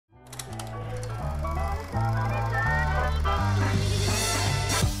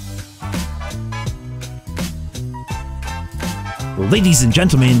Ladies and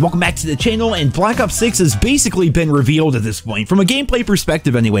gentlemen, welcome back to the channel, and Black Ops 6 has basically been revealed at this point. From a gameplay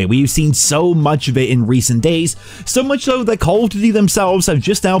perspective anyway, we've seen so much of it in recent days, so much so that Call of Duty themselves have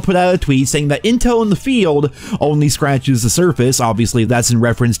just now put out a tweet saying that intel in the field only scratches the surface. Obviously, that's in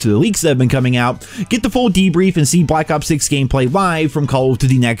reference to the leaks that have been coming out. Get the full debrief and see Black Ops 6 gameplay live from Call of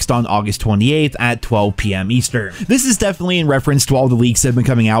Duty Next on August 28th at 12 p.m. Eastern. This is definitely in reference to all the leaks that have been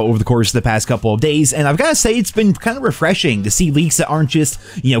coming out over the course of the past couple of days, and I've got to say it's been kind of refreshing to see leaks that aren't just,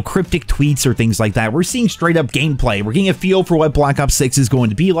 cryptic tweets or things like that. We're seeing straight up gameplay. We're getting a feel for what Black Ops 6 is going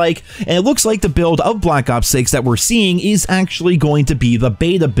to be like, and it looks like the build of Black Ops 6 that we're seeing is actually going to be the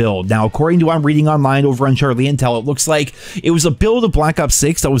beta build. Now, according to what I'm reading online over on Charlie Intel, it looks like it was a build of Black Ops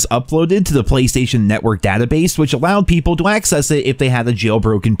 6 that was uploaded to the PlayStation Network database, which allowed people to access it if they had a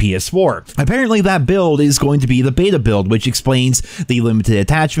jailbroken PS4. Apparently, that build is going to be the beta build, which explains the limited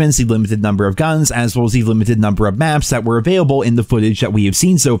attachments, the limited number of guns, as well as the limited number of maps that were available in the footage that we have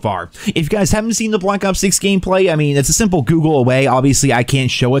seen so far. If you guys haven't seen the Black Ops 6 gameplay, I mean, it's a simple Google away. Obviously, I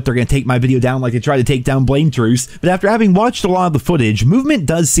can't show it. They're going to take my video down like they try to take down Blame Truce. But after having watched a lot of the footage, movement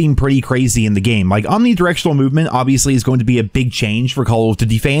does seem pretty crazy in the game. Like, omnidirectional movement obviously is going to be a big change for Call of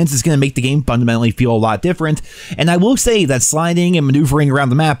Duty fans. It's going to make the game fundamentally feel a lot different. And I will say that sliding and maneuvering around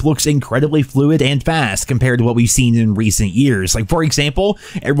the map looks incredibly fluid and fast compared to what we've seen in recent years. Like, for example,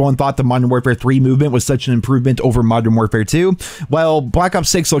 everyone thought the Modern Warfare 3 movement was such an improvement over Modern Warfare 2. Well, Black Ops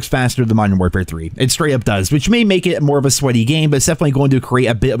 6 looks faster than Modern Warfare 3. It straight up does, which may make it more of a sweaty game, but it's definitely going to create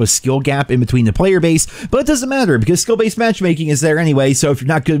a bit of a skill gap in between the player base. But it doesn't matter, because skill-based matchmaking is there anyway, so if you're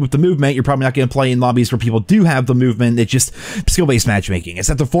not good with the movement, you're probably not going to play in lobbies where people do have the movement. It's just skill-based matchmaking. It's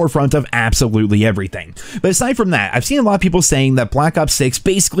at the forefront of absolutely everything. But aside from that, I've seen a lot of people saying that Black Ops 6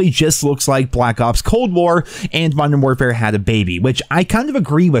 basically just looks like Black Ops Cold War and Modern Warfare had a baby, which I kind of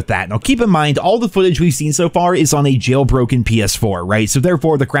agree with that. Now, keep in mind, all the footage we've seen so far is on a jailbroken PS4, right? So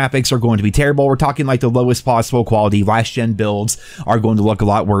therefore, the graphics are going to be terrible. We're talking like the lowest possible quality. Last-gen builds are going to look a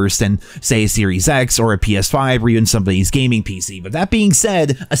lot worse than, say, a Series X or a PS5 or even somebody's gaming PC. But that being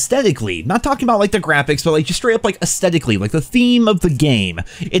said, aesthetically, not talking about like the graphics, but like just straight up like aesthetically, like the theme of the game,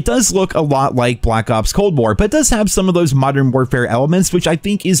 it does look a lot like Black Ops Cold War, but it does have some of those Modern Warfare elements, which I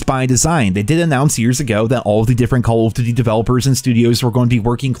think is by design. They did announce years ago that all of the different Call of Duty developers and studios were going to be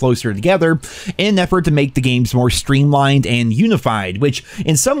working closer together in an effort to make the games more streamlined and unified, which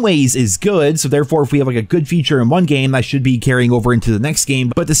in some ways is good. So therefore, if we have like a good feature in one game, that should be carrying over into the next game.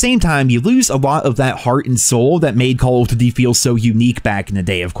 But at the same time, you lose a lot of that heart and soul that made Call of Duty feel so unique back in the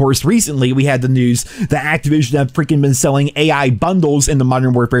day. Of course, recently we had the news that Activision have freaking been selling AI bundles in the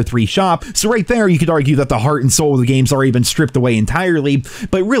Modern Warfare 3 shop. So right there, you could argue that the heart and soul of the game's already been stripped away entirely.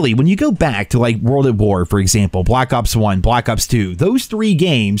 But really, when you go back to like World at War, for example, Black Ops 1, Black Ops 2, those three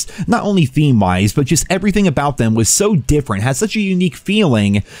games, not only theme-wise, but just everything about them was so different, had such a unique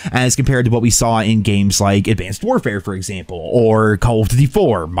feeling as compared to what we saw in games like Advanced Warfare, for example, or Call of Duty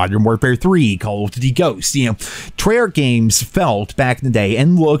 4, Modern Warfare 3, Call of Duty Ghosts. Treyarch games felt back in the day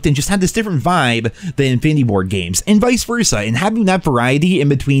and looked and just had this different vibe than Infinity Ward games, and vice versa. And having that variety in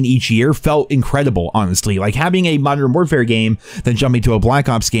between each year felt incredible, honestly. Like having a Modern Warfare game, then jumping to a Black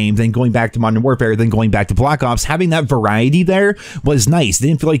Ops game, then going back to Modern Warfare, then going back to Black Ops, having that variety there was nice. It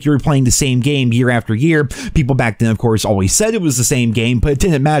didn't feel like you were playing the same game year after year. People back then, of course, always said it was the same game, but it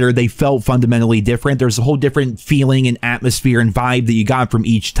didn't matter. They felt fundamentally different. There's a whole different feeling and atmosphere and vibe that you got from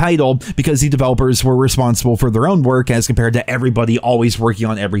each title because the developers were responsible for their own work as compared to everybody always working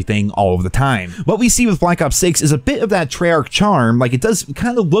on everything all of the time. What we see with Black Ops 6 is a bit of that Treyarch charm. Like, it does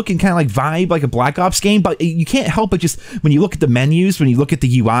kind of look and kind of like vibe like a Black Ops game, but you can't help but just, when you look at the menus, when you look at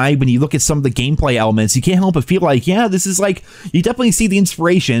the UI, when you look at some of the gameplay elements, you can't help but feel like, yeah, this is like, you definitely see the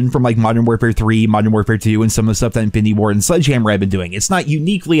inspiration from like Modern Warfare 3, Modern Warfare 2, and some of the stuff that Infinity Ward and Sledgehammer have been doing. It's not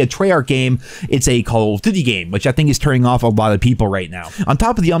uniquely a Treyarch game, it's a Call of Duty game, which I think is turning off a lot of people right now. On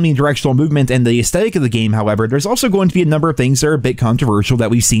top of the omnidirectional movement and the aesthetic of the game, however, there's also going to be a number of things that are a bit controversial that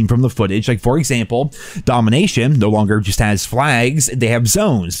we've seen from the footage. Like, for example, Domination no longer just has flags, they have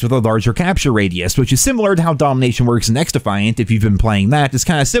zones with a larger capture radius, which is similar to how Domination works in X-Defiant. If you've been playing that, it's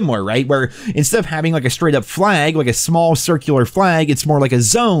kind of similar, right? Where instead of having like a straight up flag, like a small circular flag, it's more like a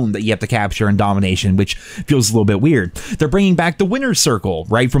zone that you have to capture in Domination, which feels a little bit weird. They're bringing back the winner's circle,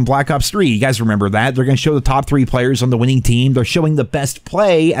 right, from Black Ops 3. You guys remember that? They're going to show the top 3 players on the winning team. They're showing the best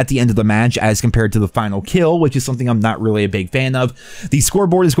play at the end of the match as compared to the final kill, which is something I'm not really a big fan of. The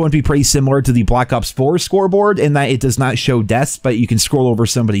scoreboard is going to be pretty similar to the Black Ops 4 scoreboard in that it does not show deaths, but you can scroll over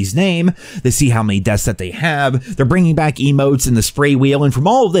somebody's name to see how many deaths that they have. They're bringing back emotes and the spray wheel, and from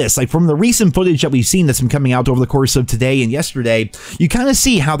all of this, like from the recent footage that we've seen that's been coming out over the course of today and yesterday, you kind of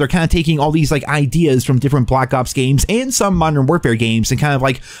see how they're kind of taking all these like ideas from different Black Ops games and some Modern Warfare games and kind of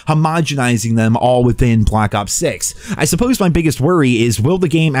like homogenizing them all within Black Ops 6. I suppose my biggest worry is, will the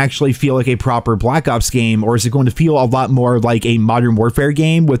game actually feel like a proper Black Ops game, or is it going to feel a lot more like a Modern Warfare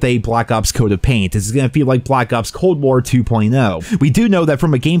game with a Black Ops coat of paint? Is it going to feel like Black Ops Cold War 2.0? We do know that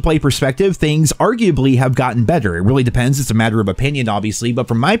from a gameplay perspective, things arguably have gotten better. It really depends. It's a matter of opinion, obviously, but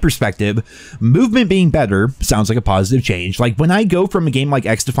from my perspective, movement being better sounds like a positive change. Like when I go from a game like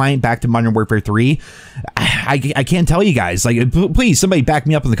X-Defiant back to Modern Warfare 3, I can't tell you guys, like, please somebody back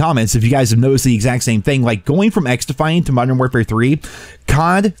me up in the comments if you guys have noticed the exact same thing. Like going from X-Defiant to Modern Warfare 3,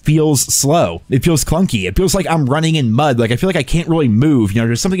 COD feels slow. It feels clunky. It feels like I'm running in mud. Like I feel like I can't really move. You know,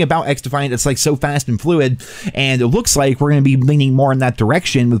 there's something about X-Defiant that's like so fast and fluid, and it looks like we're going to be leaning more in that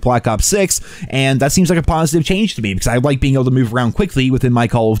direction with Black Ops 6, and that seems like a positive change to me because I like being able to move around quickly within my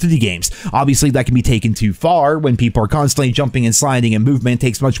Call of Duty games. Obviously, that can be taken too far when people are constantly jumping and sliding and movement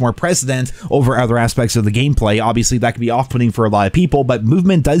takes much more precedent over other aspects of the gameplay. Obviously, that can be off-putting for a lot of people, but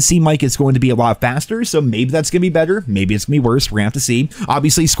movement does seem like it's going to be a lot faster, so maybe that's going to be better. Maybe it's going to be worse. We're going to have to see.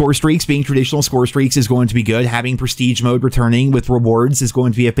 Obviously, score streaks being traditional score streaks is going to be good. Having prestige mode returning with rewards is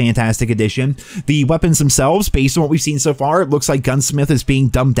going to be a fantastic addition. The weapons themselves, based on what we've seen so far, it looks like Gunsmith is being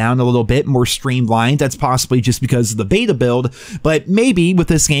dumbed down a little bit, more streamlined. That's possibly just because of the beta build, but maybe with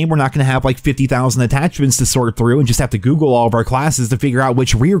this game, we're not going to have like 50,000 attachments to sort through and just have to Google all of our classes to figure out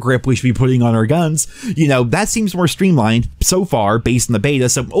which rear grip we should be putting on our guns. You know, that seems more streamlined so far based on the beta.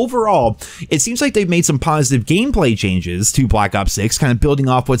 So overall, it seems like they've made some positive gameplay changes to Black Ops 6, kind of building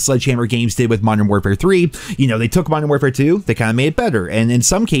off what Sledgehammer Games did with Modern Warfare 3. You know, they took Modern Warfare 2, they kind of made it better. And in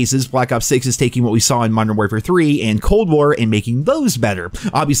some cases, Black Ops 6 is taking what we saw in Modern Warfare 3 and Cold War and making those better.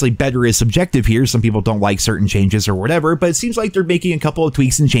 Obviously, better is subjective here. Some people don't like certain changes or whatever, but it seems like they're making a couple of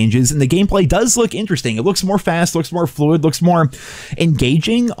tweaks and changes, and the gameplay does look interesting. It looks more fast, looks more fluid, looks more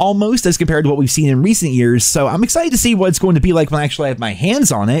engaging almost as compared to what we've seen in recent years. So I'm excited to see what it's going to be like when I actually have my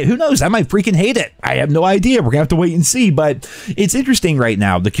hands on it. Who knows? I might freaking hate it. I have no idea. We're gonna have to wait and see, but it's interesting right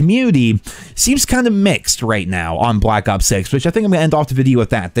now. The community seems kind of mixed right now on Black Ops 6, which I think I'm gonna end off the video with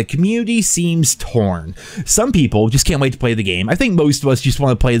that. The community seems torn. Some people just can't wait to play the game. I think most of us just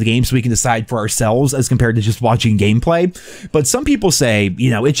want to play the game so we can decide for ourselves as compared to just watching gameplay. But some people say, you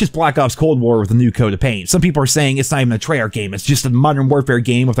know, it's just Black Ops Cold War with a new coat of paint. Some people are saying it's not even a Treyarch game. It's just a Modern Warfare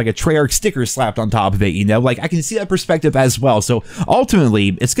game with like a Treyarch sticker slapped on top of it, you know? Like, I can see that perspective as well. So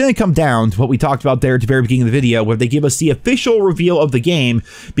ultimately, it's going to come down to what we talked about there at the very beginning of the video, where they give us the official reveal of the game,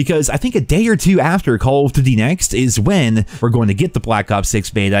 because I think a day or two after Call of Duty Next is when we're going to get the Black Ops 6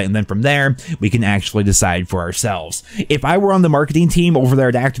 beta, and then from there, we can actually decide for ourselves. If I were on the marketing team over there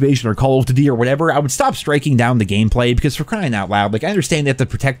at Activision or Call of Duty or whatever, I would stop striking down the gameplay, because for crying out loud, like, I understand they have to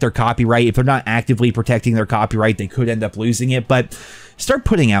protect their copyright. If they're not actively protecting their copyright, they could end up losing it, but start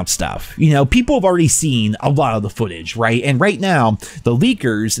putting out stuff. You know, people have already seen a lot of the footage, right? And right now, the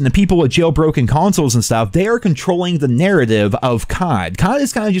leakers and the people with jailbroken consoles and stuff, they are controlling the narrative of COD. COD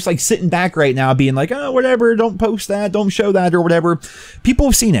is kind of just like sitting back right now being like, oh, whatever, don't post that, don't show that, or whatever. People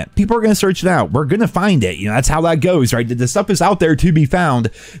have seen it. People are going to search it out. We're going to find it. You know, that's how that goes, right? The stuff is out there to be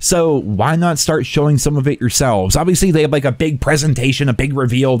found. So why not start showing some of it yourselves? Obviously, they have like a big presentation, a big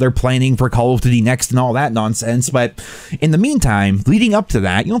reveal. They're planning for Call of Duty Next and all that nonsense. But in the meantime, leading up to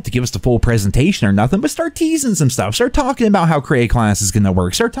that, you don't have to give us the full presentation or nothing, but start teasing some stuff. Start talking about how Create Class is going to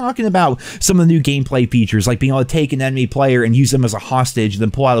work. Start talking about some of the new gameplay features, like being able to take an enemy player and use them as a hostage,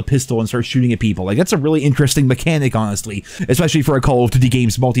 then pull out a pistol and start shooting at people. Like, that's a really interesting mechanic, honestly, especially for a Call of Duty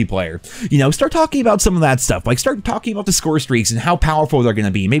game's multiplayer. You know, start talking about some of that stuff. Like, start talking about the score streaks and how powerful they're going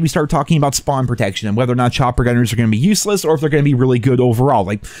to be. Maybe start talking about spawn protection and whether or not chopper gunners are going to be useless or if they're going to be really good overall.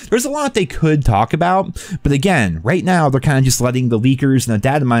 Like, there's a lot they could talk about, but again, right now, they're kind of just letting the leakers and the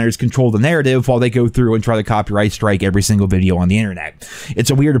data miners control the narrative while they go through and try to copyright strike every single video on the internet.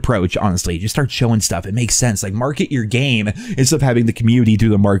 It's a weird approach, honestly. Just start showing stuff. It makes sense. Like, market your game instead of having the community do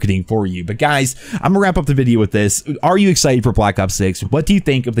the marketing for you. But guys, I'm gonna wrap up the video with this. Are you excited for Black Ops 6? What do you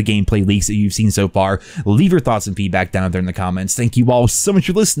think of the gameplay leaks that you've seen so far? Leave your thoughts and feedback down there in the comments. Thank you all so much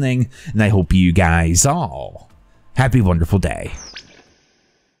for listening, and I hope you guys all have a wonderful day.